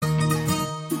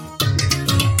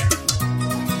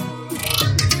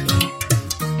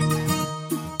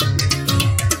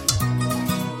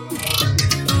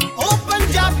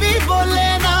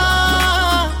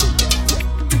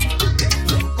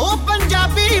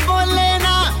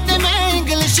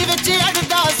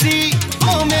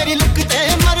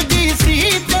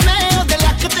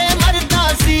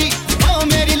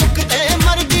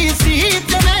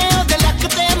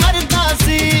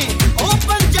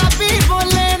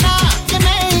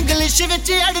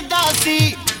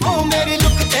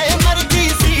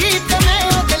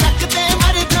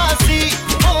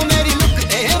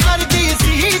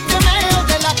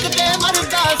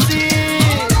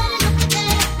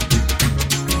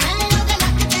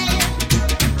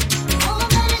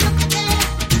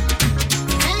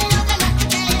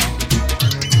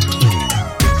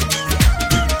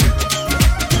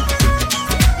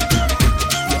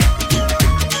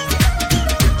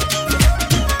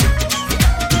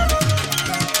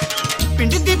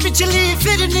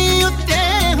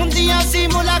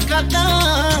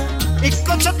मुलाकातां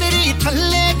इक्को छतरी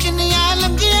थल्ले किन्नियां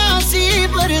लंघियां सी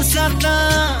बरसातां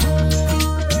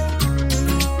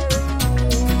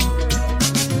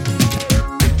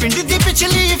पिंड दी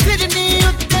पिछली फिरनी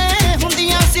उत्ते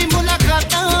हुंदियां सी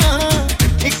मुलाकातां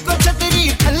इक्को छतरी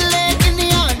थल्ले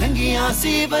किन्नियां लंघियां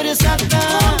सी बरसातां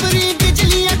बरी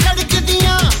बिजलियां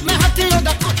कड़कदियां मैं हथ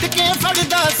ओदा घुट के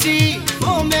फड़दा सी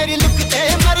ओ मेरी लुक ते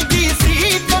मरदी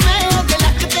सी ते मैं ओदे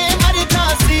लक ते मरदा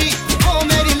सी ओ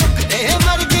मेरी लुक ते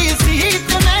मरदी सी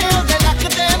ते मैं ओदे लक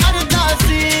ते मरदा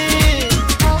सी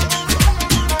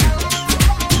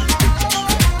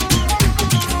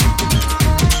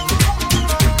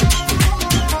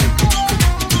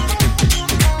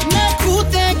मैं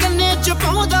खूते गन्ने च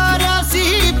पौंदा रहा सी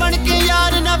बन के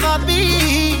यार नवाबी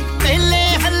पहले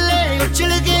हल्ले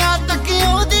उछल गया तक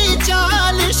ओदी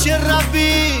चाल शराबी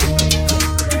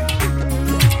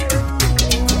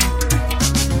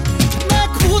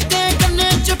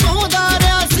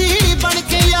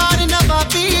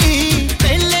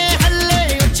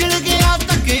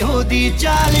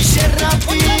चाल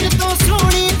शराबी तो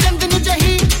सोनी चंदन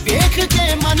जही देख के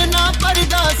मन ना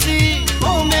परदा सी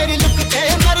ओ मेरी लुक ते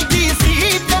मरदी सी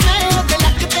ते मैं ओदे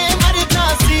लक ते मरदा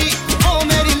सी ओ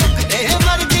मेरी लुक ते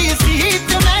मरदी सी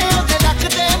ते मैं ओदे लक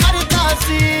ते मरदा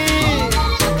सी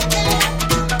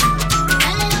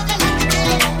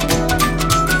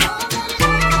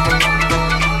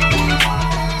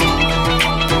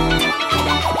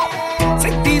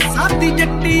सिद्धी सादी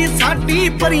जट्टी साडी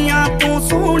परियां तो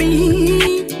सोनी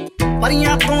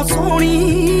परियां तो सोनी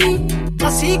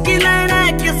असी की लैना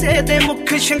किसे दे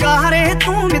मुख शंगारे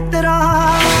तू मित्रा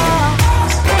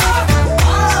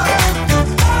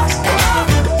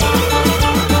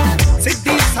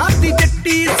सिद्धी सादी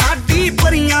जट्टी साडी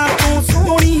परियां तो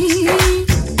सोनी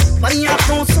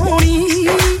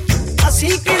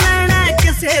असी की लैना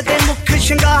किसे दे मुख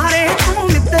शंगारे तू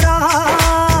मित्रा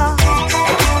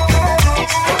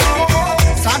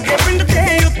साडे पिंड दे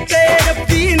उत्ते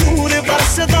रब्बी नूर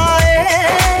वरसदा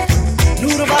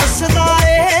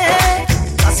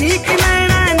असी की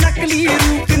लैना नकली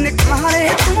रूप निखारे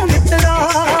तू मित्र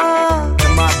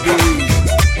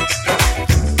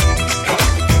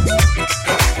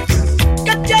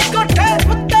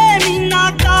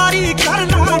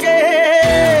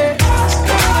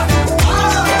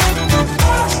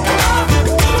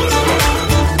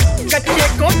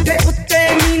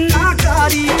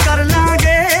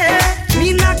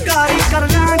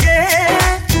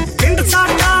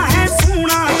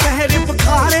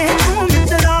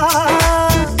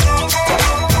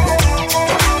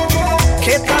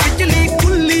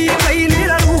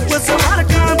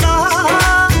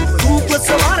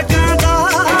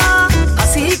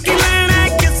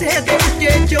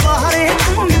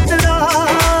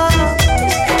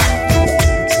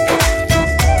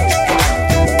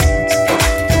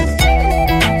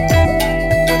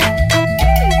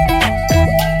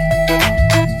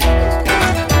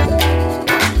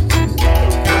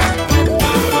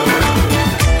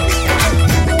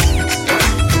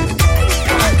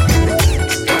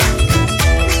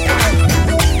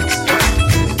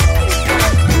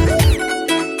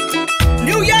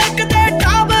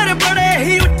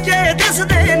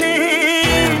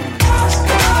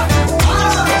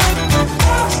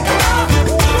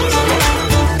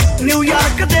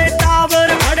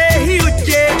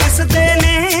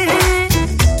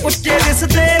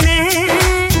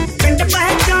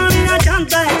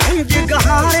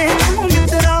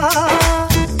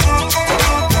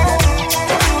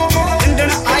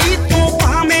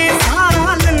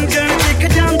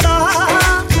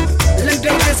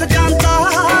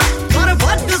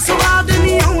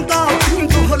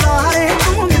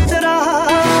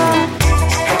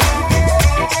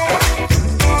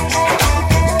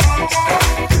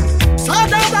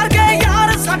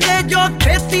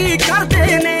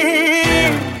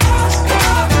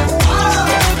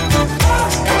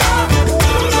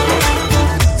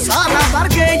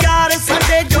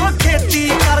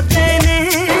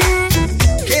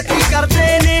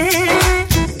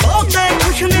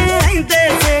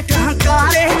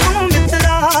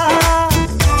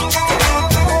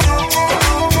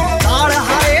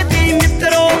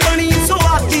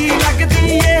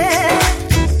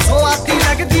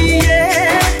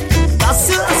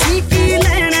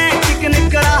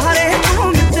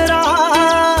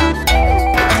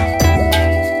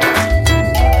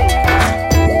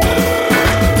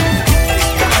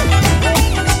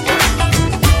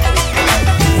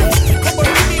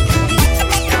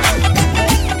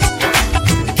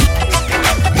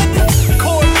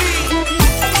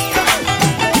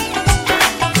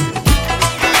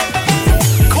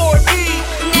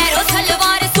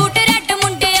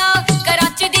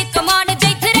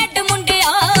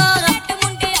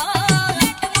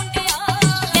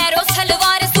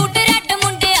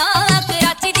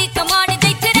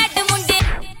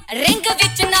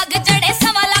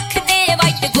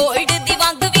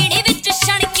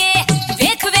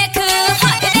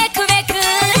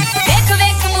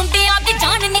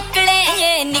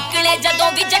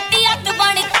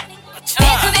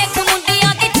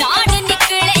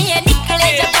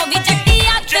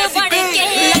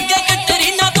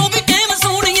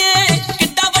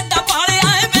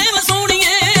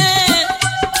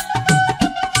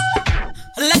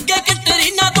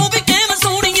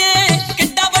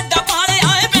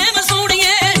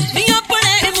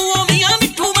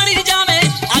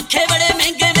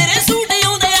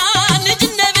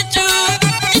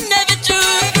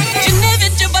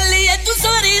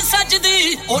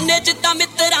ਉਹਨੇ ਜਿੱਦਾਂ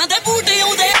ਮਿੱਤਰਾਂ ਦੇ ਬੂਟ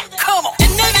ਆਉਂਦੇ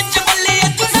ਜਿੰਨੇ ਵਿੱਚ ਬੱਲੀ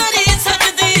ਤੂੰ ਸਾਰੀ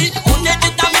ਸੱਜਦੀ ਉਹਨੇ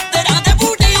ਜਿੱਦਾਂ ਮਿੱਤਰਾਂ ਦੇ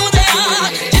ਬੂਟ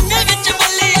ਆਉਂਦੇ ਜਿੰਨੇ ਵਿੱਚ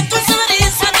ਬੱਲੀ ਤੂੰ ਸਾਰੀ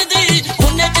ਸੱਜਦੀ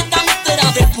ਉਹਨੇ ਜਿੱਦਾਂ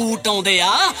ਮਿੱਤਰਾਂ ਦੇ ਬੂਟ ਆਉਂਦੇ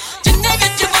ਜਿੰਨੇ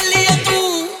ਵਿੱਚ ਬੱਲੀ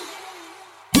ਤੂੰ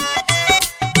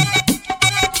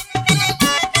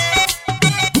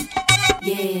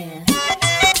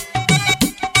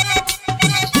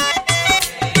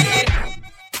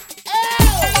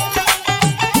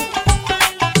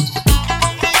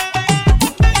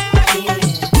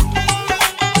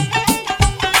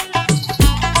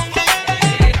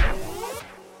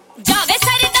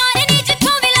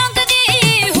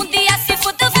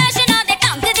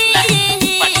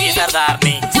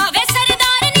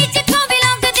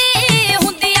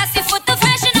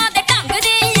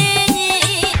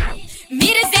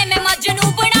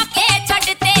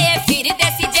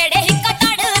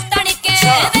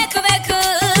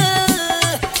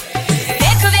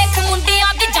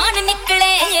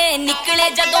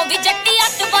ਜਦੋਂ ਵੀ ਜੱਟੀ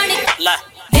ਅੱਤ ਬਣ ਲੈ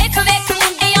ਵੇਖ ਵੇਖ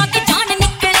ਮੁੰਡਿਆਂ ਦੀ ਜਾਨ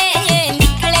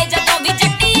ਨਿਕਲੇ ਜਦੋਂ ਵੀ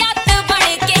ਜੱਟੀ ਅੱਤ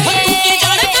ਬਣ ਕੇ ਤੂੰ ਕੀ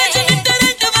ਜਾਣੇ ਕੁਝ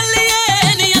ਨਿੰਟ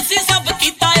ਵੱਲੀਏ ਨਹੀਂ ਅਸੀਂ ਸਭ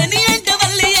ਕੀਤਾ ਨਹੀਂ ਇੰਟ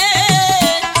ਵੱਲੀਏ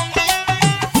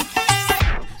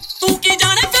ਤੂੰ ਕੀ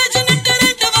ਜਾਣੇ ਕੁਝ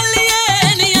ਨਿੰਟ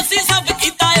ਵੱਲੀਏ ਨਹੀਂ ਅਸੀਂ ਸਭ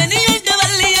ਕੀਤਾ ਨਹੀਂ ਇੰਟ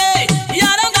ਵੱਲੀਏ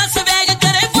ਯਾਰਾਂ ਦਾ ਸਵੈਗ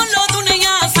ਕਰੇ ਬੋਲੋ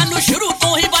ਦੁਨੀਆ ਸਾਨੂੰ ਸ਼ੁਰੂ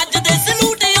ਤੋਂ ਹੀ ਵੱਜਦੇ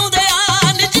ਸਲੂਟ ਆਉਂਦੇ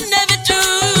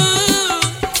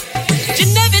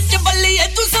ਜਿੰਨੇ ਵਿੱਚ ਬੱਲੀਏ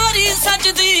ਤੂੰ ਸਾਰੀ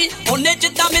ਸੱਜਦੀ ਉਹਨੇ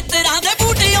ਜਿੱਦਾਂ ਮਿੱਤਰਾਂ ਦੇ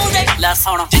ਬੂਟ ਆਉਂਦੇ ਲੈ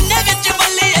ਸੁਣ ਜਿੰਨੇ ਵਿੱਚ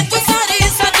ਬੱਲੀਏ ਤੂੰ ਸਾਰੀ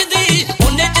ਸੱਜਦੀ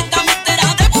ਉਹਨੇ ਜਿੱਦਾਂ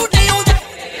ਮਿੱਤਰਾਂ ਦੇ ਬੂਟ ਆਉਂਦੇ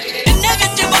ਜਿੰਨੇ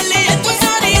ਵਿੱਚ ਬੱਲੀਏ ਤੂੰ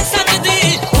ਸਾਰੀ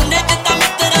ਸੱਜਦੀ ਉਹਨੇ ਜਿੱਦਾਂ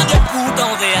ਮਿੱਤਰਾਂ ਦੇ ਬੂਟ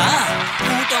ਆਉਂਦੇ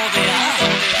ਬੂਟ ਆਉਂਦੇ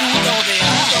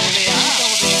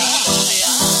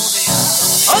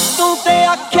ਓ ਤੂੰ ਤੇ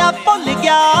ਆਖਿਆ ਭੁੱਲ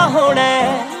ਗਿਆ ਹੋਣਾ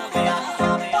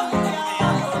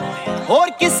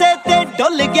ਹੋਰ ਕਿਸੇ ਤੇ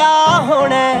ਡੁੱਲ ਗਿਆ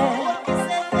ਹੋਣਾ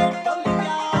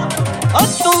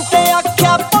ਤੂੰ ਤੇ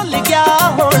ਆਖਿਆ ਭੁੱਲ ਗਿਆ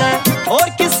ਹੋਣਾ ਹੋਰ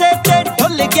ਕਿਸੇ ਤੇ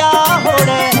ਡੁੱਲ ਗਿਆ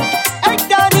ਹੋਣਾ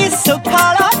ਐਡਾ ਨੀ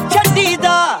ਸੁਖਾਲਾ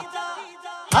ਛੱਡੀਦਾ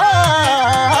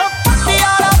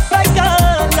ਪਟਿਆਲਾ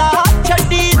ਪੈਗਾਲਾ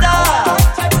ਛੱਡੀਦਾ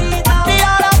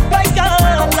ਪਟਿਆਲਾ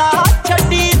ਪੈਗਾਲਾ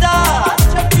ਛੱਡੀਦਾ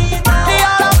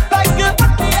ਪਟਿਆਲਾ ਪੈਗ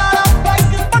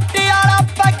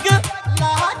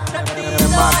ਲਾ ਛੱਡੀਦਾ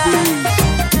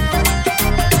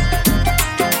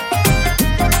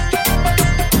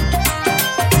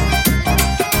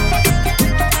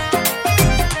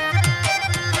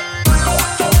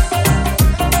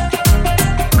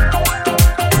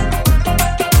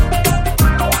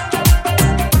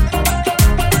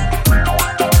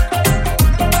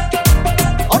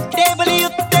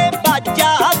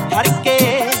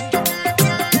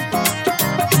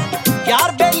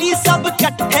यार बेली सब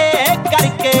कट्ठे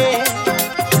करके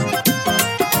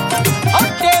और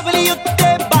टेबली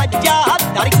उत्ते बाजा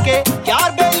धर के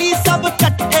यार बेली सब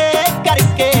कट्ठे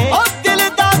करके और दिल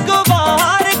दा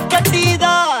गुबार कट्टी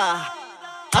दा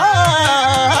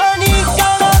नी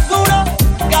काला गुड़ा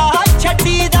गा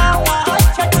छड्डी दा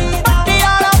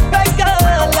पटियाला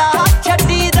पैगला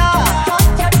छड्डी दा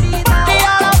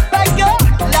पटियाला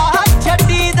पैगला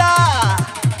छड्डी दा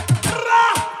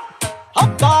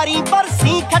बारी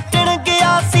बरसी खट्टन गया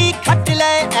सी खट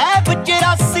ले ऐब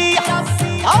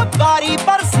 84 बारी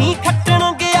बरसी खट्टन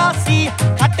गया सी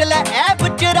खट ले ऐब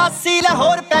 84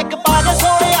 लाहौर